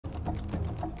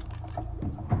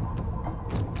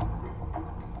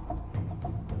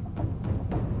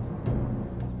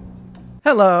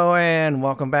Hello and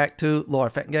welcome back to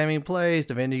Lord Fenton Gaming Plays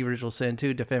Divinity Original Sin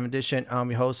 2 Definitive Edition. I'm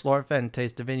your host Lord Fenton.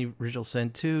 Today's Divinity Original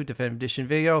Sin 2 Definitive Edition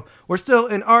video. We're still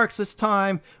in arcs this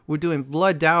time. We're doing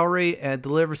Blood Dowry and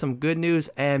deliver some good news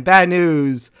and bad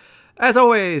news. As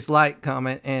always, like,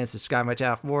 comment, and subscribe to my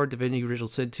channel for more Divinity Original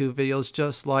Sin 2 videos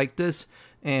just like this.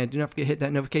 And do not forget to hit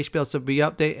that notification bell so be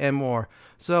update and more.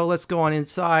 So let's go on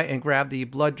inside and grab the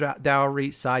Blood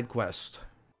Dowry side quest.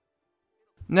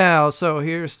 Now, so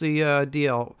here's the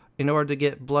deal. In order to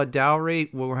get Blood Dowry,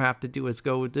 what we'll have to do is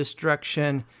go this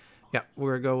direction. Yeah,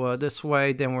 we're going to go this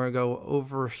way. Then we're going to go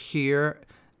over here.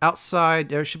 Outside,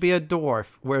 there should be a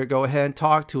dwarf. We're going to go ahead and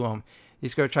talk to him.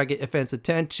 He's going to try to get Iffan's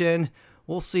attention.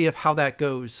 We'll see how that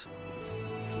goes.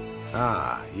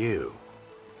 Ah, you.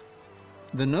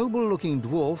 The noble-looking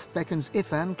dwarf beckons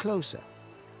Iffan closer.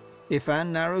 Iffan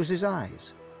narrows his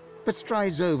eyes, but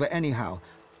strides over anyhow,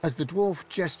 as the dwarf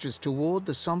gestures toward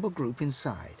the somber group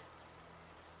inside.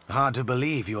 Hard to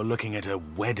believe you're looking at a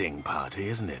wedding party,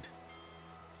 isn't it?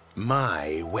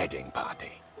 My wedding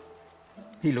party.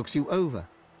 He looks you over,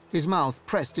 his mouth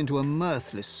pressed into a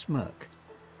mirthless smirk.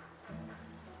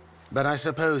 But I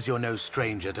suppose you're no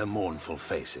stranger to mournful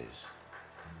faces.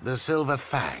 The Silver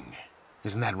Fang,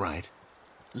 isn't that right?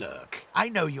 Look, I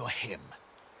know you're him.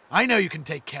 I know you can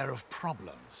take care of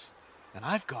problems. And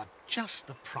I've got just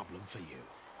the problem for you.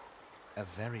 A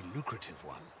very lucrative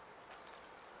one.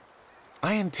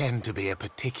 I intend to be a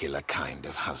particular kind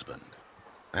of husband.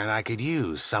 And I could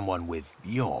use someone with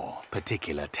your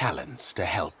particular talents to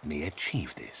help me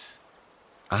achieve this.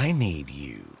 I need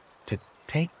you to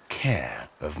take care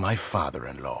of my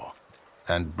father-in-law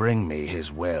and bring me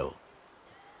his will.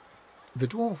 The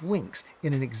dwarf winks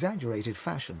in an exaggerated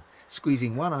fashion,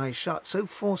 squeezing one eye shut so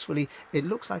forcefully it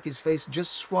looks like his face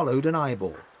just swallowed an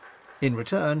eyeball. In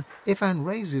return, Iffan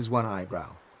raises one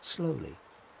eyebrow, slowly.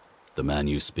 The man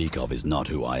you speak of is not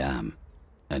who I am,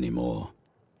 anymore.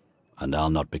 And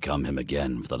I'll not become him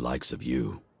again for the likes of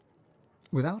you.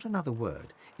 Without another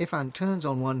word, Iffan turns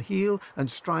on one heel and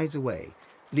strides away,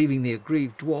 leaving the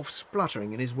aggrieved dwarf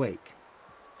spluttering in his wake.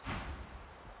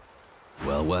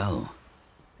 Well, well.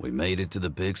 We made it to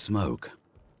the big smoke.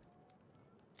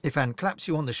 Iffan claps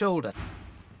you on the shoulder.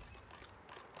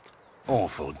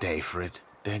 Awful day for it,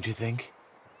 don't you think?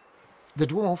 The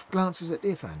dwarf glances at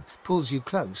Iffan, pulls you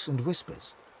close and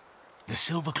whispers. The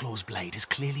Silverclaw's blade is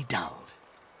clearly dulled.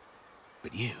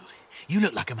 But you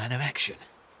look like a man of action.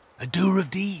 A doer of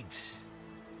deeds.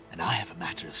 And I have a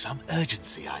matter of some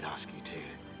urgency I'd ask you to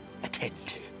attend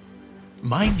to.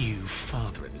 My new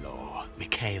father-in-law,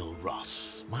 Micheil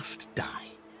Ross, must die.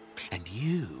 And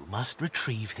you must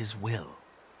retrieve his will.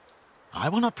 I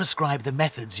will not prescribe the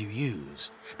methods you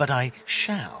use, but I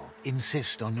shall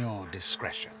insist on your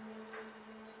discretion.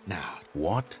 Now,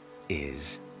 what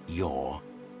is your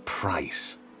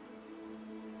price?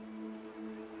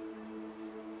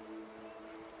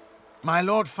 My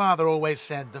Lord Father always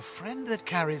said, the friend that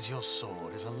carries your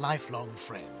sword is a lifelong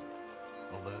friend,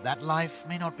 although that life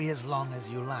may not be as long as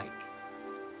you like.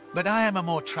 But I am a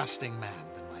more trusting man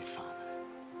than my father.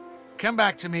 Come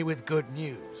back to me with good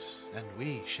news, and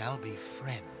we shall be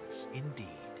friends indeed.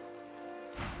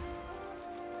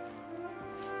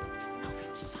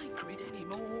 Nothing sacred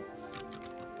anymore.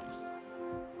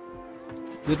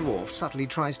 The dwarf subtly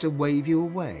tries to wave you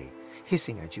away,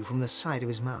 hissing at you from the side of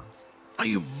his mouth. Are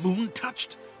you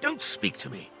moon-touched? Don't speak to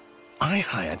me. I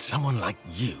hired someone like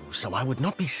you so I would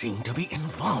not be seen to be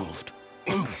involved.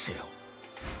 Imbecile.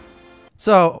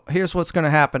 So here's what's going to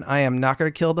happen. I am not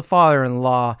going to kill the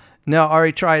father-in-law. No, I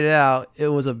already tried it out. It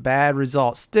was a bad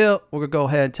result. Still, we're going to go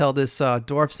ahead and tell this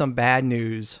dwarf some bad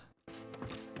news.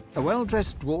 A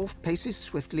well-dressed dwarf paces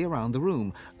swiftly around the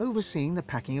room, overseeing the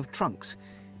packing of trunks.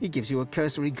 He gives you a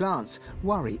cursory glance,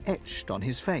 worry etched on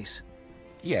his face.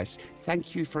 Yes,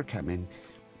 thank you for coming.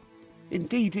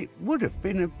 Indeed, it would have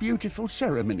been a beautiful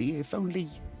ceremony if only...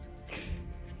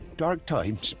 Dark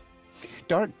times.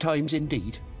 Dark times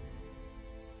indeed.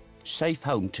 Safe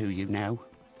home to you now.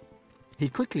 He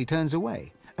quickly turns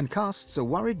away and casts a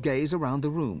worried gaze around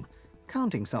the room,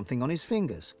 counting something on his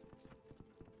fingers.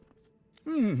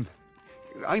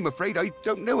 I'm afraid I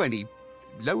don't know any.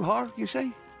 Lohar, you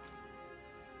say?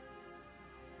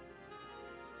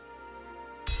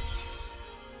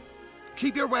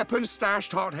 Keep your weapons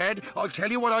stashed, hothead. I'll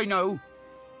tell you what I know.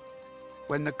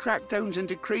 When the crackdowns and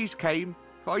decrees came,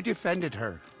 I defended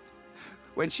her.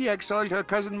 When she exiled her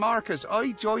cousin Marcus,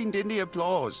 I joined in the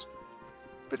applause.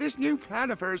 But this new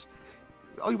plan of hers,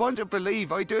 I want to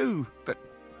believe, I do. But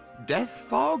death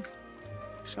fog?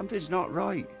 Something's not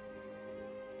right.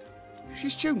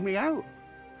 She's tuned me out.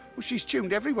 Well, she's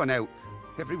tuned everyone out.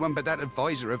 Everyone but that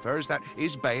advisor of hers, that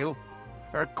Isbale.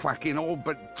 Her quacking all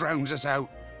but drowns us out.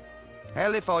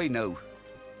 Hell if I know.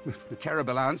 A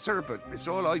terrible answer, but it's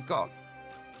all I've got.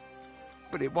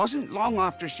 But it wasn't long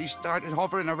after she started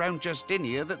hovering around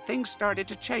Justinia that things started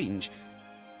to change.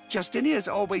 Justinia's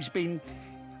always been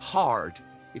hard,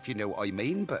 if you know what I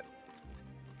mean, but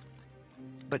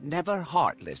never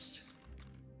heartless.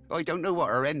 I don't know what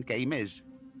her endgame is,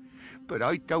 but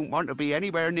I don't want to be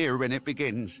anywhere near when it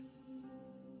begins.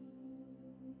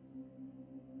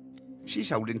 She's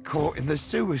holding court in the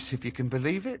sewers, if you can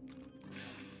believe it.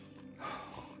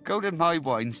 Go to my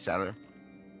wine cellar.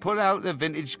 Pull out the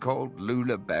vintage called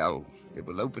Lula Bell. It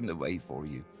will open the way for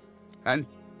you. And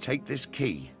take this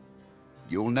key.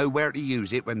 You'll know where to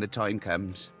use it when the time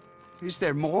comes. Is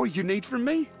there more you need from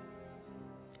me?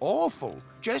 Awful.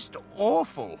 Just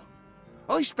awful.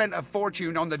 I spent a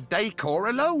fortune on the decor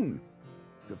alone.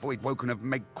 The Void Woken have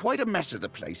made quite a mess of the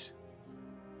place.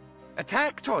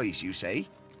 Attack toys, you say?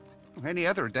 Any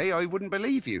other day I wouldn't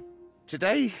believe you.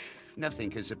 Today,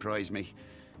 nothing can surprise me.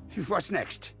 What's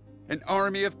next? An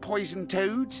army of poison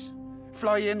toads?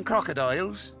 Flying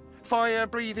crocodiles?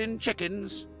 Fire-breathing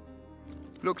chickens?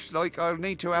 Looks like I'll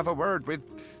need to have a word with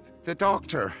the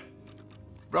doctor.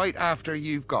 Right after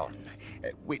you've gone.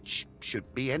 Which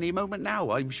should be any moment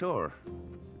now, I'm sure.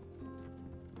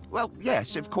 Well,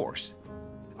 yes, of course.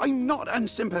 I'm not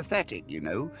unsympathetic, you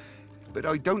know, but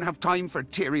I don't have time for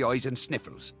teary eyes and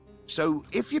sniffles. So,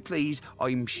 if you please,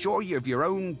 I'm sure you've your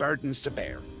own burdens to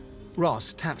bear.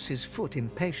 Ross taps his foot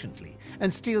impatiently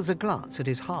and steals a glance at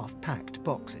his half-packed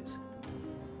boxes.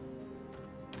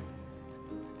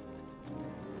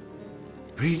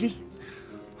 Really?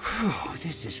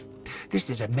 This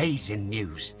is amazing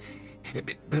news.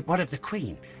 But what of the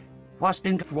Queen? What's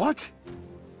been... What?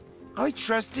 I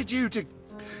trusted you to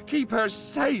keep her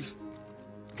safe.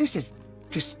 This is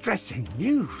distressing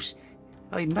news.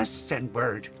 I must send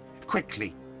word.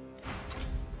 Quickly.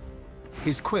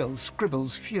 His quill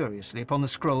scribbles furiously upon the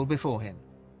scroll before him.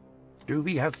 Do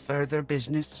we have further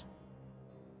business?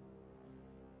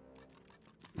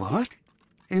 What?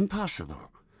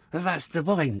 Impossible. That's the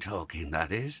wine talking,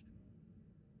 that is.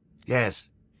 Yes.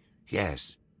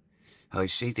 Yes. I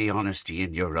see the honesty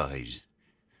in your eyes.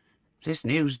 This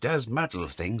news does muddle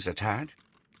things a tad.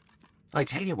 I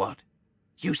tell you what.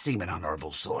 You seem an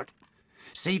honourable sort.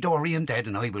 See Dorian dead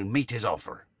and I will meet his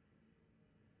offer.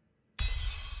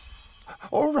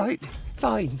 All right,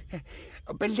 fine.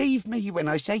 Believe me when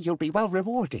I say you'll be well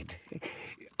rewarded.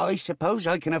 I suppose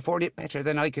I can afford it better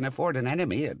than I can afford an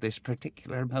enemy at this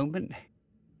particular moment.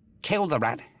 Kill the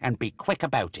rat and be quick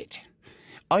about it.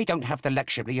 I don't have the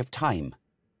luxury of time.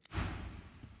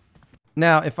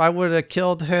 Now, if I would have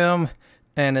killed him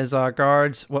and his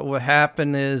guards, what would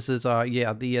happen is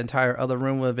yeah, the entire other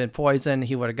room would have been poisoned.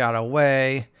 He would have got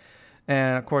away.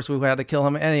 And, of course, we would have to kill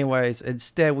him anyways.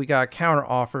 Instead, we got a counter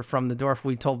offer from the dwarf.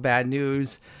 We told bad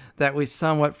news that we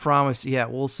somewhat promised, yeah,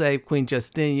 we'll save Queen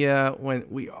Justinia when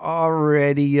we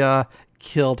already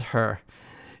killed her.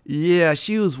 Yeah,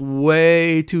 she was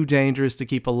way too dangerous to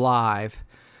keep alive.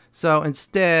 So,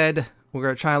 instead, we're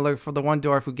going to try and look for the one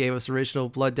dwarf who gave us the original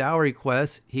Blood Dowry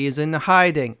quest. He is in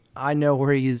hiding. I know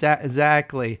where he's at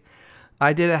exactly.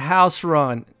 I did a house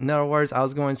run. In other words, I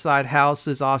was going inside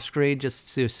houses off screen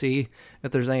just to see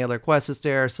if there's any other quests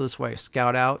there. So this way I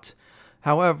scout out.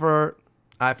 However,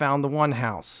 I found the one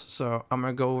house. So I'm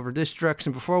going to go over this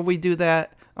direction. Before we do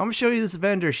that, I'm going to show you this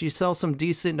vendor. She sells some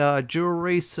decent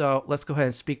jewelry. So let's go ahead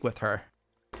and speak with her.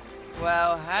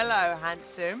 Well, hello,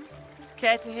 handsome.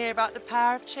 Care to hear about the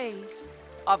power of cheese?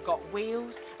 I've got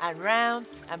wheels and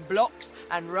rounds and blocks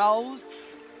and rolls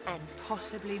and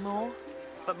possibly more.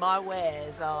 But my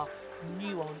wares are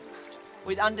nuanced,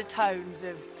 with undertones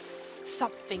of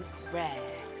something rare.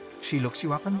 She looks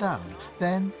you up and down,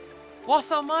 then...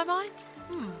 What's on my mind?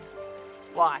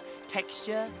 Why,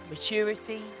 texture,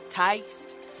 maturity,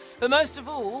 taste. But most of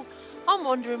all, I'm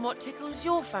wondering what tickles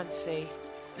your fancy.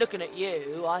 Looking at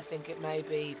you, I think it may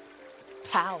be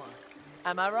power.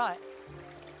 Am I right?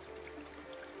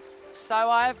 So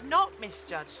I have not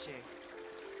misjudged you.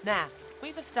 Now,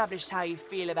 we've established how you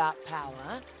feel about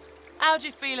power. How do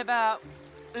you feel about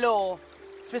law?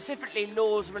 Specifically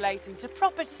laws relating to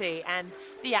property and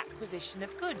the acquisition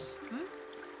of goods,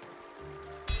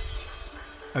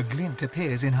 A glint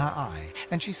appears in her eye,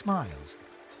 and she smiles.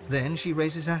 Then she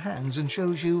raises her hands and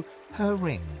shows you her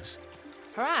rings.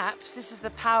 Perhaps this is the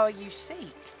power you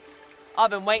seek.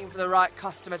 I've been waiting for the right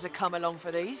customer to come along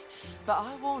for these, but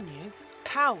I warn you,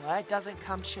 power doesn't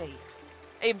come cheap.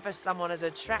 Even for someone as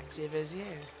attractive as you.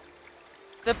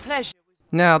 The pleasure...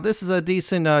 Now, this is a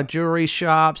decent jewelry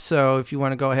shop, so if you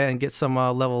want to go ahead and get some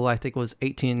level, I think it was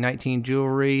 18, 19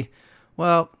 jewelry,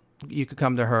 well, you could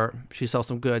come to her. She sells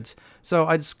some goods. So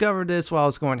I discovered this while I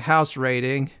was going house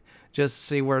raiding, just to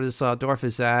see where this dwarf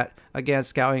is at. Again,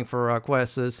 scouting for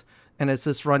quests, and it's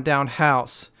this rundown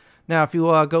house. Now, if you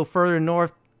go further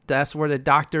north, that's where the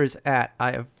doctor is at.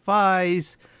 I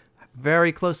advise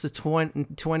very close to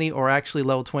 20 or actually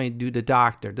level 20 to do the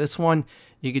doctor. This one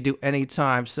you could do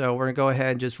anytime. So we're gonna go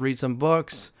ahead and just read some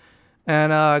books.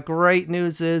 And great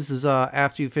news is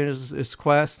after you finish this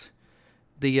quest,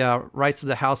 the rights to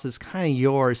the house is kind of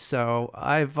yours. So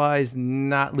I advise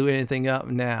not loot anything up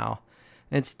now.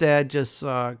 Instead, just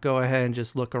go ahead and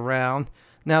just look around.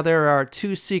 Now there are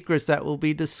 2 secrets that will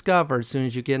be discovered as soon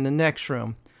as you get in the next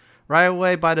room. Right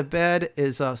away by the bed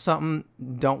is something,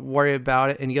 don't worry about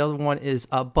it. And the other one is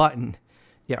a button,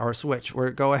 or a switch.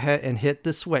 We're go ahead and hit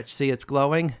the switch. See, it's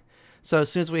glowing. So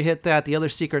as soon as we hit that, the other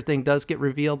secret thing does get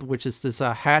revealed, which is this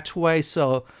hatchway.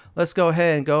 So let's go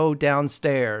ahead and go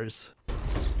downstairs.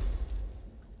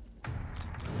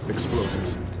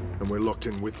 Explosives, and we're locked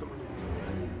in with them.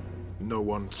 No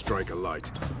one strike a light.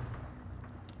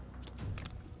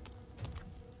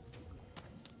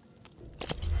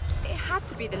 It had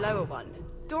to be the lower one.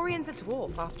 Dorian's a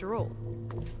dwarf, after all.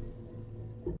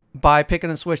 By picking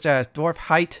the switch at dwarf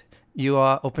height, you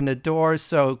open the doors.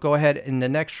 So go ahead in the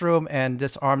next room and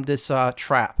disarm this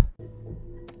trap.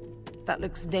 That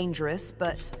looks dangerous,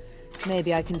 but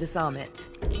maybe I can disarm it.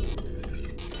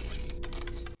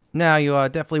 Now you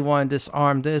definitely want to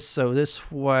disarm this, so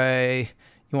this way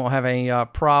you won't have any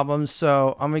problems.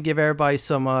 So I'm going to give everybody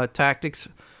some tactics.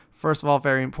 First of all,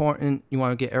 very important, you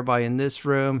want to get everybody in this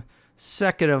room.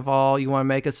 Second of all, you want to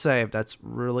make a save. That's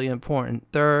really important.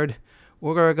 Third,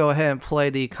 we're going to go ahead and play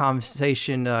the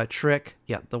conversation trick.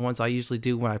 Yeah, the ones I usually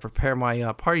do when I prepare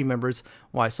my party members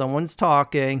while someone's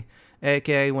talking,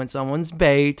 aka when someone's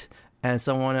bait and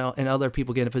someone else and other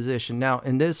people get in position. Now,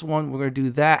 in this one, we're going to do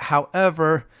that.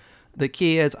 However, the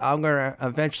key is I'm going to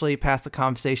eventually pass the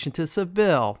conversation to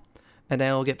Sibyl, and then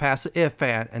it'll get past the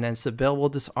Ifan, and then Sibyl will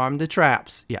disarm the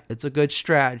traps. Yeah, it's a good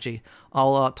strategy.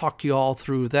 I'll talk you all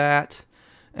through that.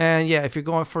 And yeah, if you're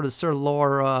going for the Sir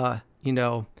Lore,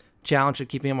 challenge of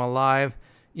keeping him alive,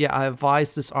 yeah, I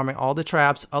advise disarming all the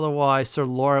traps. Otherwise, Sir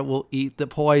Laura will eat the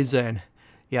poison.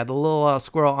 Yeah, the little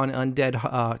squirrel on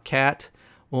undead cat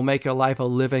will make your life a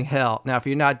living hell. Now, if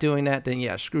you're not doing that, then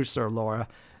yeah, screw Sir Laura.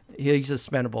 He's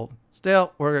expendable.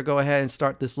 Still, we're going to go ahead and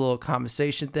start this little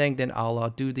conversation thing. Then I'll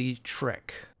do the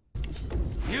trick.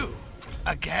 You?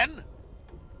 Again?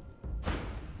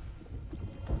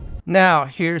 Now,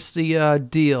 here's the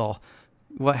deal.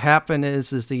 What happened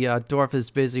is the dwarf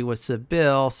is busy with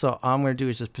Sibyl, so I'm going to do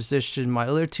is just position my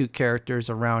other 2 characters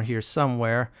around here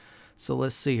somewhere. So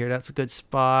let's see here. That's a good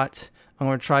spot. I'm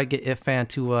going to try to get Ifan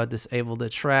to disable the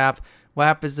trap. What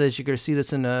happens is you're going to see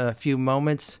this in a few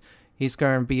moments. He's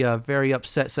going to be very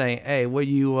upset saying, hey, what are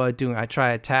you doing? I try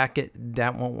to attack it.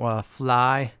 That won't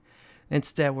fly.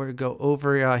 Instead, we're going to go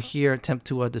over here, attempt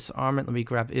to disarm it. Let me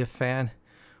grab Ifan.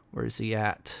 Where is he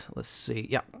at? Let's see.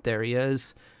 Yep, there he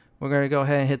is. We're going to go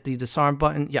ahead and hit the disarm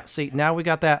button. Yeah, see, now we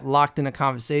got that locked in a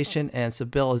conversation, and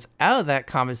Sibyl is out of that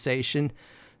conversation.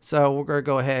 So we're going to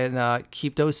go ahead and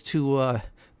keep those 2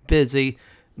 busy.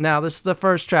 Now, this is the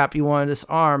first trap. You want to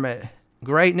disarm it.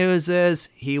 Great news is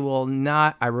he will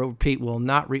not, I repeat, will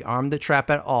not rearm the trap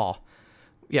at all.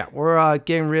 Yeah, we're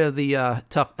getting rid of the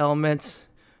tough elements,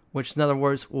 which in other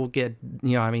words will get,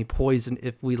 poisoned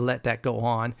if we let that go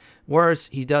on. Worse,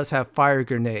 he does have fire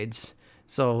grenades.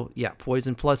 So yeah,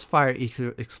 poison plus fire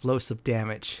equals explosive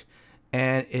damage.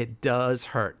 And it does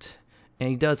hurt. And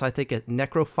he does, I think, a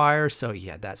necrofire. So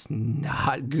yeah, that's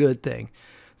not a good thing.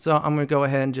 So I'm going to go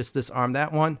ahead and just disarm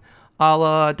that one.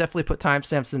 I'll definitely put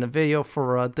timestamps in the video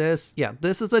for this. Yeah,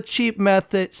 this is a cheap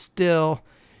method still.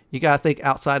 You got to think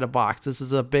outside the box. This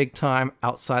is a big time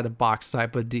outside the box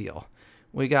type of deal.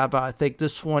 We got about, I think,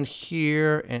 this one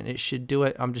here, and it should do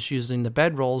it. I'm just using the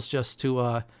bedrolls just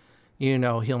to,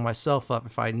 heal myself up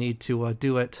if I need to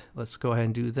do it. Let's go ahead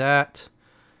and do that.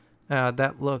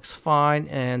 That looks fine,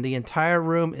 and the entire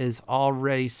room is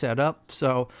already set up.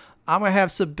 So I'm going to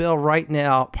have Sibyl right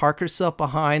now park herself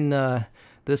behind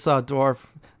this dwarf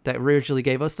that originally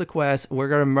gave us the quest. We're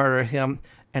going to murder him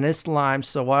and his slime.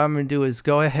 So what I'm going to do is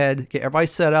go ahead, get everybody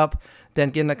set up,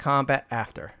 then get into combat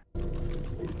after.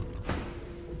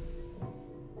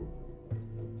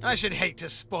 I should hate to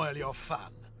spoil your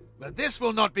fun, but this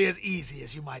will not be as easy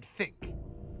as you might think.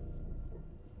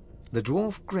 The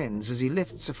dwarf grins as he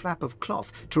lifts a flap of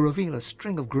cloth to reveal a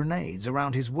string of grenades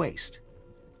around his waist.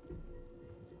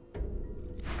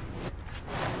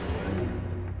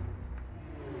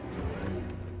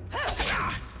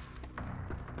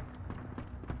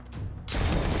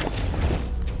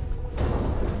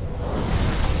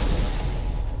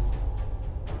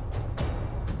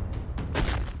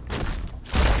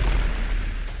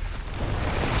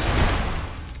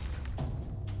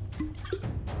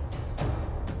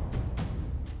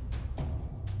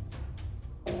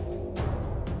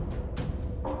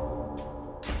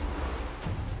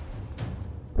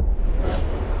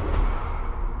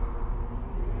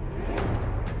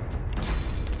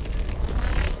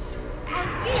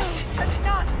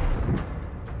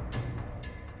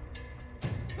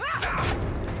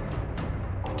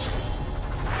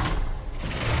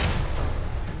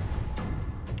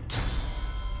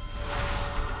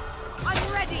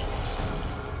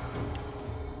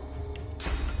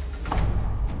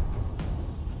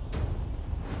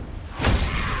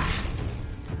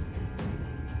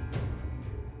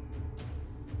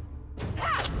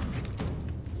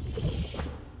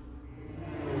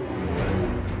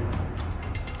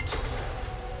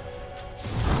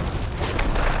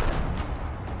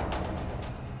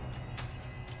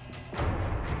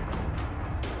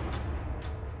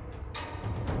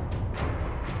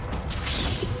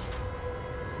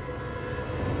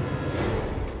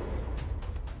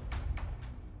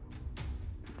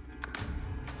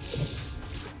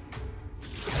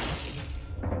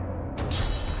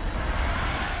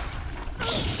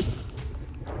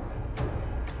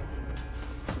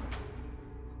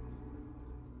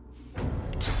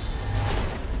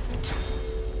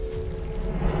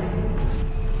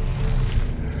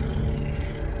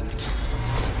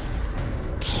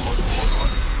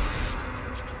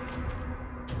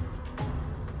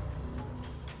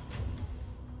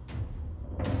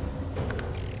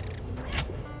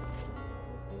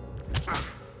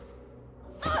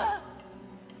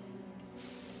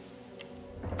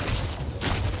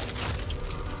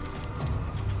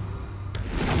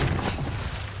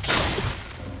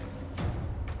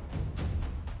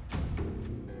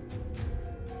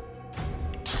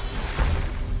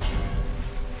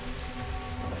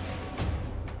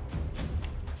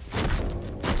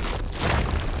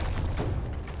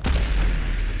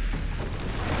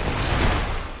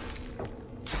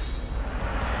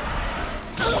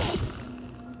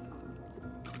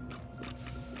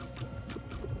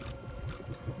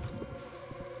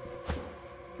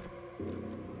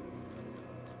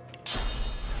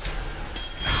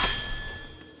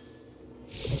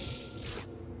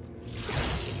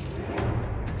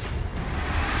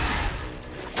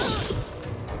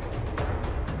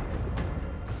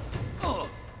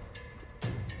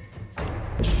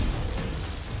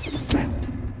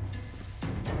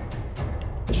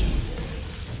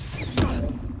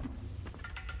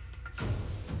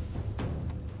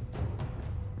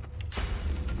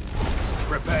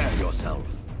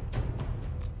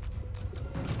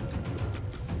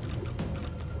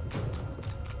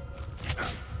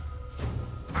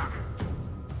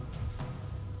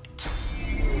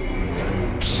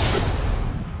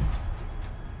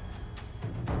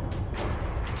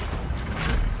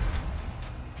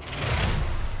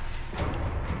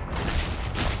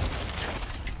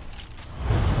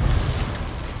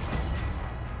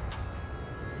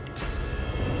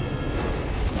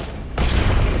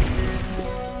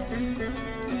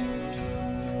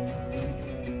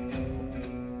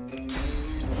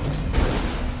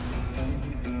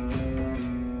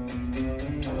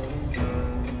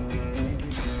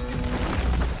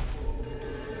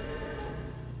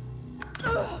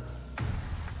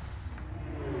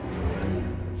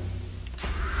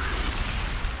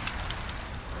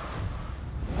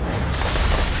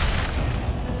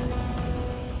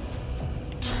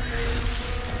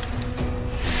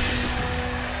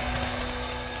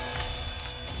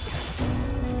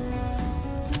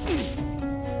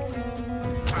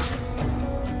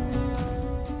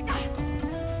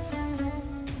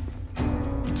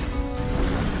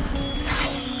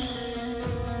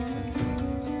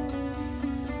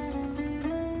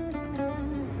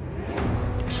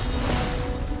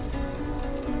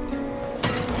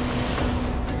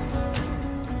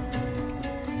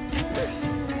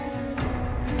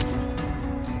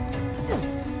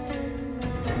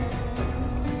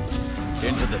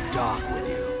 into the dark with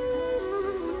you.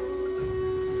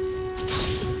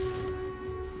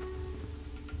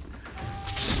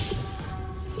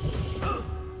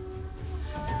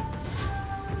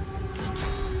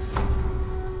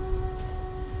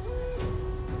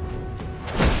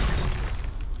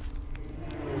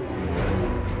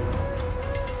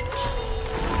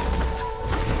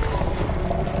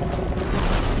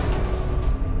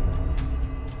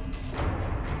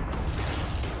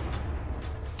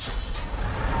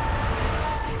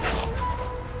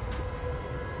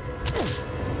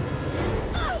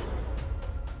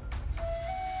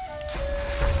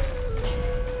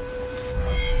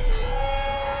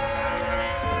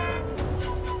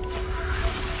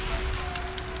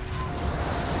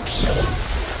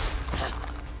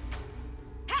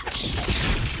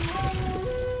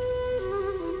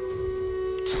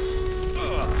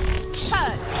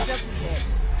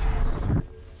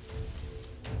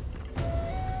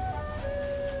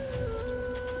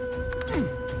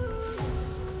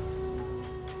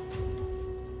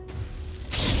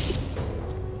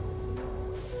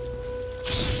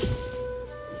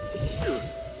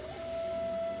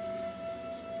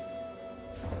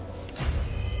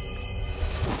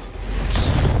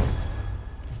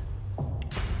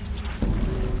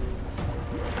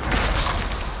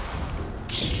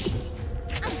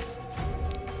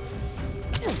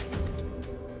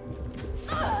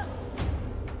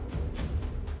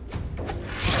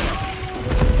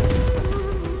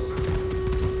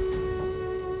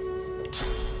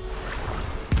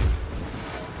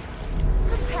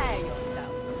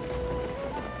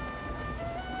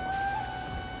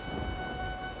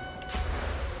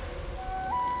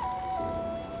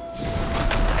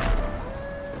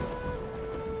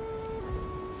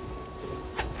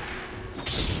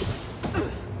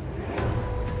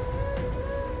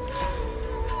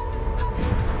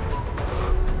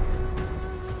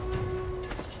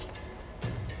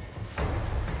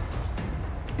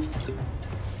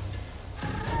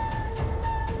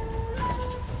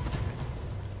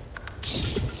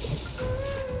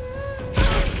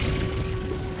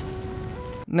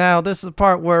 Now, this is the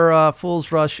part where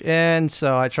fools rush in,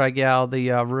 so I try to get out of the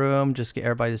room, just get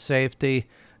everybody to safety.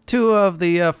 2 of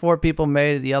the 4 people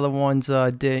made it, the other ones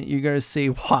didn't. You're going to see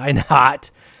why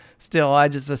not. Still, I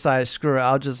just decided, screw it,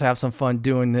 I'll just have some fun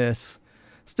doing this.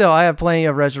 Still, I have plenty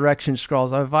of resurrection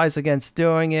scrolls. I advise against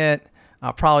doing it.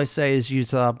 I'll probably say is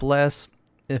use Bless.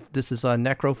 If this is a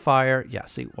Necrofire, yeah,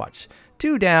 see, watch.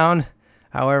 2 down.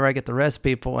 However, I get the rest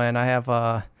people, and I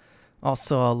have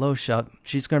also Losha.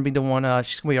 She's going to be the one,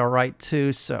 she's going to be alright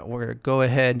too, so we're going to go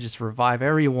ahead and just revive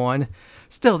everyone.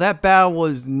 Still, that battle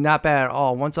was not bad at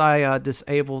all. Once I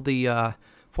disabled the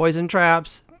poison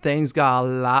traps, things got a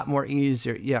lot more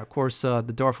easier. Yeah, of course, the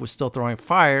dwarf was still throwing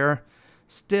fire.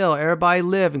 Still, everybody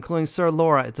lived, including Sir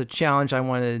Laura. It's a challenge I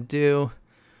wanted to do.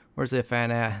 Where's the fan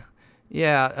at?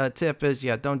 Yeah, tip is,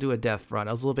 yeah, don't do a death run.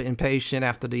 I was a little bit impatient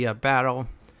after the battle,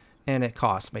 and it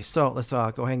cost me. So, let's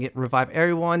go ahead and revive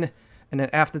everyone. And then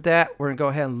after that, we're going to go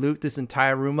ahead and loot this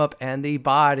entire room up and the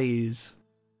bodies.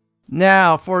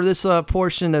 Now, for this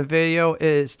portion of the video,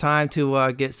 it's time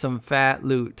to get some fat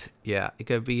loot. Yeah, it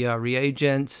could be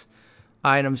reagents,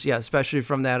 items, yeah, especially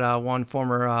from that one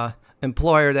former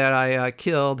employer that I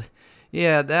killed.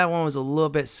 Yeah, that one was a little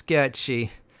bit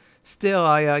sketchy. Still,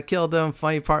 I killed him.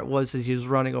 Funny part was as he was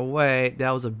running away.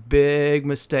 That was a big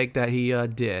mistake that he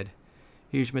did.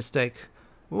 Huge mistake.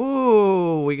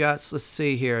 Ooh, we got, let's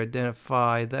see here,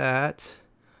 identify that.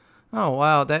 Oh,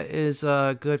 wow, that is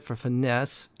good for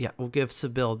finesse. Yeah, we'll give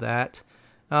Sybil that.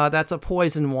 That's a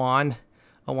poison wand,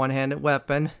 a one-handed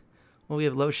weapon. We'll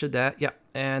give Losha that. Yeah,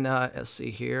 and let's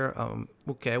see here.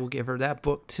 Okay, we'll give her that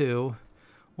book too.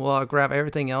 We'll grab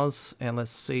everything else, and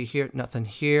let's see here, nothing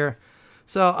here.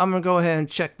 So I'm gonna go ahead and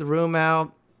check the room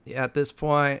out. Yeah, at this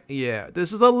point, yeah,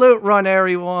 this is a loot run,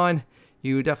 everyone.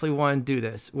 You definitely want to do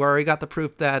this. We already got the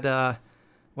proof that,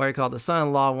 what you call the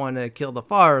son-in-law wanted to kill the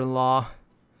father-in-law.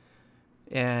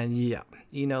 And yeah,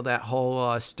 you know that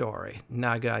whole story.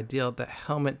 Not a good idea. The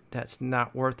helmet, that's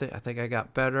not worth it. I think I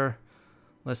got better.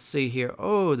 Let's see here.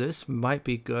 Oh, this might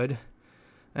be good.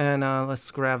 And let's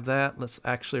grab that. Let's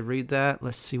actually read that.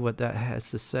 Let's see what that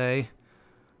has to say.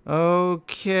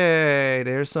 Okay,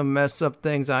 there's some messed up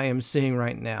things I am seeing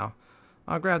right now.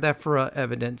 I'll grab that for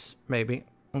evidence, maybe.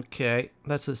 Okay,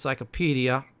 that's a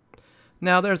encyclopedia.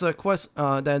 Now, there's a quest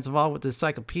that's involved with the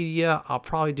encyclopedia. I'll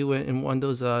probably do it in one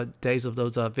of those days of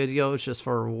those videos just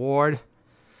for a reward.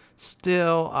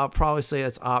 Still, I'll probably say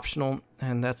it's optional.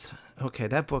 And that's, okay,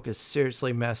 that book is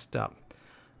seriously messed up.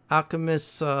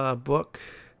 Alchemist's book.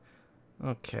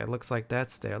 Okay, looks like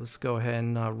that's there. Let's go ahead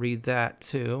and read that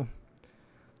too.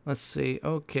 Let's see.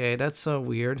 Okay, that's so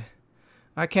weird.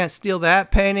 I can't steal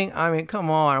that painting. I mean, come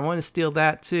on. I want to steal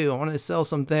that too. I want to sell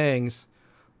some things.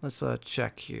 Let's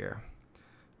check here.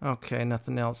 Okay,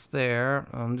 nothing else there.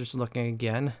 I'm just looking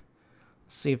again.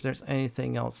 Let's see if there's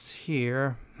anything else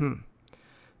here.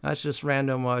 That's just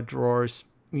random drawers.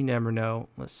 You never know.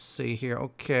 Let's see here.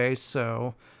 Okay,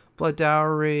 so Blood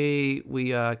Dowry.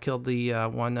 We killed the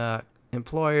one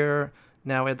employer.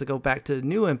 Now we have to go back to the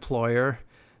new employer.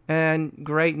 And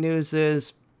great news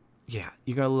is, yeah,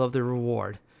 you're going to love the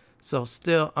reward. So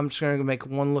still, I'm just going to make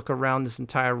one look around this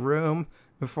entire room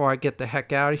before I get the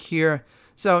heck out of here.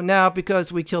 So now,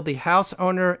 because we killed the house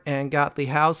owner and got the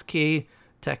house key,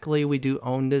 technically we do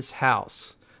own this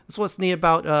house. That's what's neat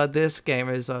about this game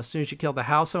is as soon as you kill the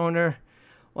house owner,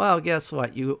 well, guess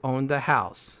what? You own the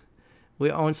house. We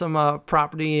own some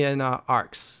property in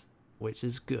Arks, which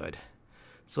is good.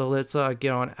 So let's get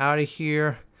on out of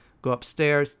here. Go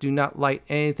upstairs. Do not light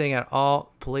anything at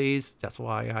all, please. That's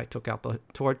why I took out the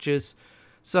torches.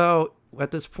 So at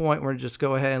this point, we're going to just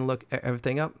go ahead and look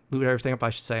everything up. Loot everything up,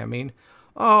 I should say, I mean.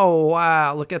 Oh,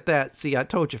 wow. Look at that. See, I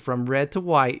told you, from red to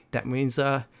white. That means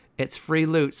it's free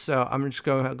loot. So I'm just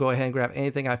going to go ahead and grab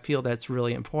anything I feel that's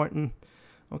really important.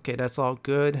 Okay, that's all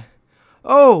good.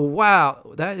 Oh,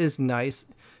 wow. That is nice.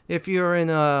 If you're in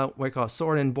what you call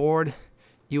sword and board,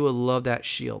 you will love that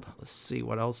shield. Let's see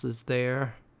what else is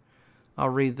there. I'll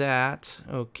read that.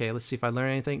 Okay, let's see if I learn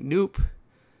anything. Nope.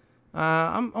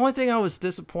 Only thing I was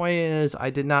disappointed is I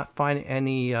did not find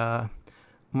any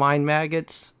mine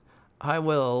maggots. I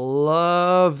will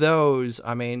love those.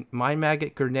 I mean, mine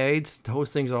maggot grenades,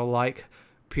 those things are like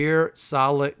pure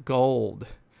solid gold.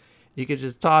 You could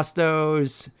just toss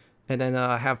those and then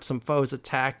have some foes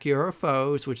attack your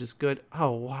foes, which is good.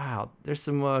 Oh, wow. There's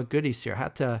some goodies here. I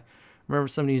had to remember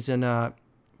some of these in, what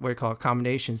you call it,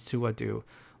 combinations to do.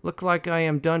 Look like I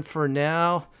am done for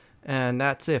now. And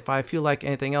that's it. If I feel like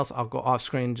anything else, I'll go off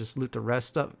screen and just loot the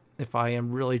rest up if I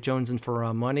am really jonesing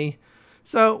for money.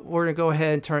 So we're going to go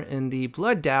ahead and turn in the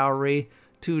Blood Dowry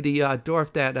to the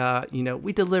dwarf that, you know,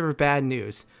 we deliver bad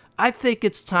news. I think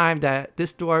it's time that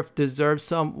this dwarf deserves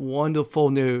some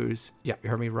wonderful news. Yeah, you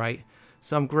heard me right.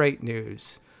 Some great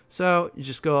news. So you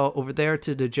just go over there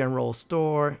to the general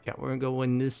store. Yeah, we're going to go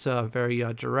in this very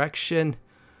direction.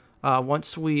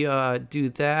 Once we do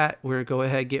that, we're going to go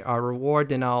ahead and get our reward.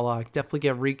 Then I'll definitely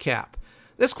get a recap.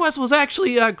 This quest was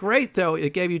actually great, though.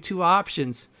 It gave you two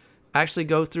options. Actually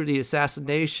go through the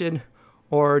assassination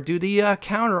or do the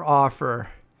counter offer.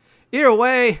 Either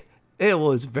way, it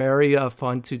was very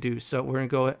fun to do. So we're going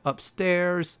to go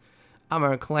upstairs. I'm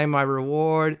going to claim my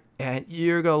reward. And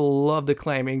you're going to love the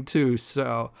claiming too.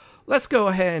 So let's go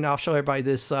ahead and I'll show everybody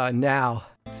this now.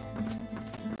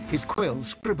 His quill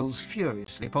scribbles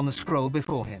furiously upon the scroll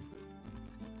before him.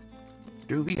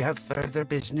 Do we have further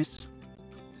business?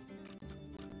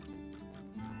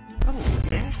 Oh,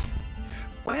 yes.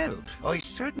 Well, I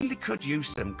certainly could use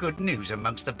some good news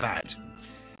amongst the bad.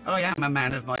 I am a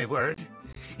man of my word.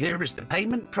 Here is the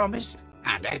payment promised,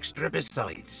 and extra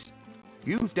besides.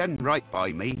 You've done right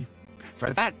by me.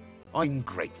 For that, I'm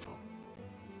grateful.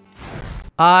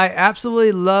 I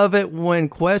absolutely love it when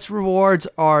quest rewards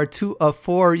are 2 of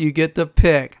 4 you get to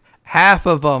pick. Half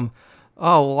of them.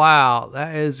 Oh, wow.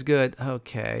 That is good.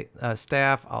 Okay.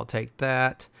 Staff, I'll take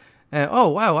that. And oh,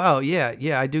 wow.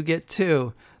 Yeah, I do get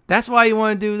 2. That's why you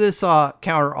want to do this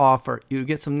counter offer. You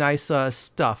get some nice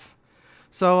stuff.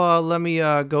 So let me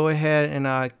go ahead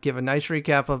and give a nice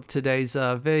recap of today's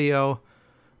video.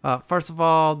 First of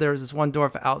all, there's this one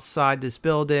dwarf outside this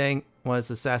building.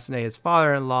 Was assassinated his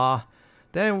father-in-law.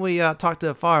 Then we talked to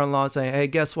the father-in-law saying, hey,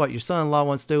 guess what? Your son-in-law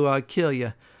wants to kill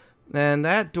you. And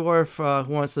that dwarf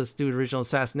who wants us to do the original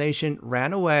assassination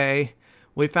ran away.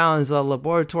 We found his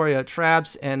laboratory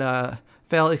traps and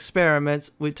failed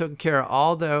experiments. We took care of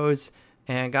all those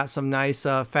and got some nice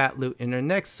fat loot. In the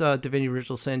next Divinity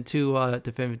Original Sin 2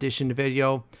 Definitive Edition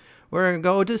video, we're going to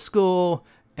go to school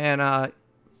and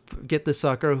get the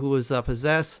sucker who was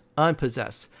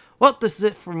unpossessed. Well, this is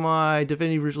it for my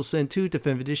Divinity Original Sin 2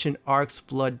 Definitive Edition Arks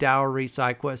Blood Dowry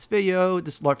side quest video.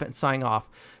 This is Lord Fenton signing off.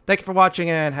 Thank you for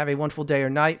watching and have a wonderful day or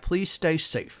night. Please stay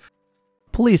safe.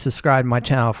 Please subscribe to my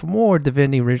channel for more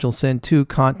Divinity Original Sin 2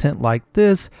 content like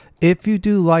this. If you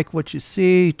do like what you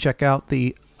see, check out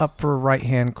the upper right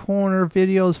hand corner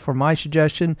videos for my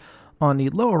suggestion, on the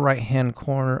lower right hand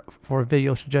corner for a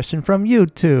video suggestion from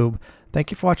YouTube.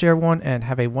 Thank you for watching, everyone, and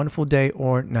have a wonderful day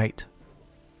or night.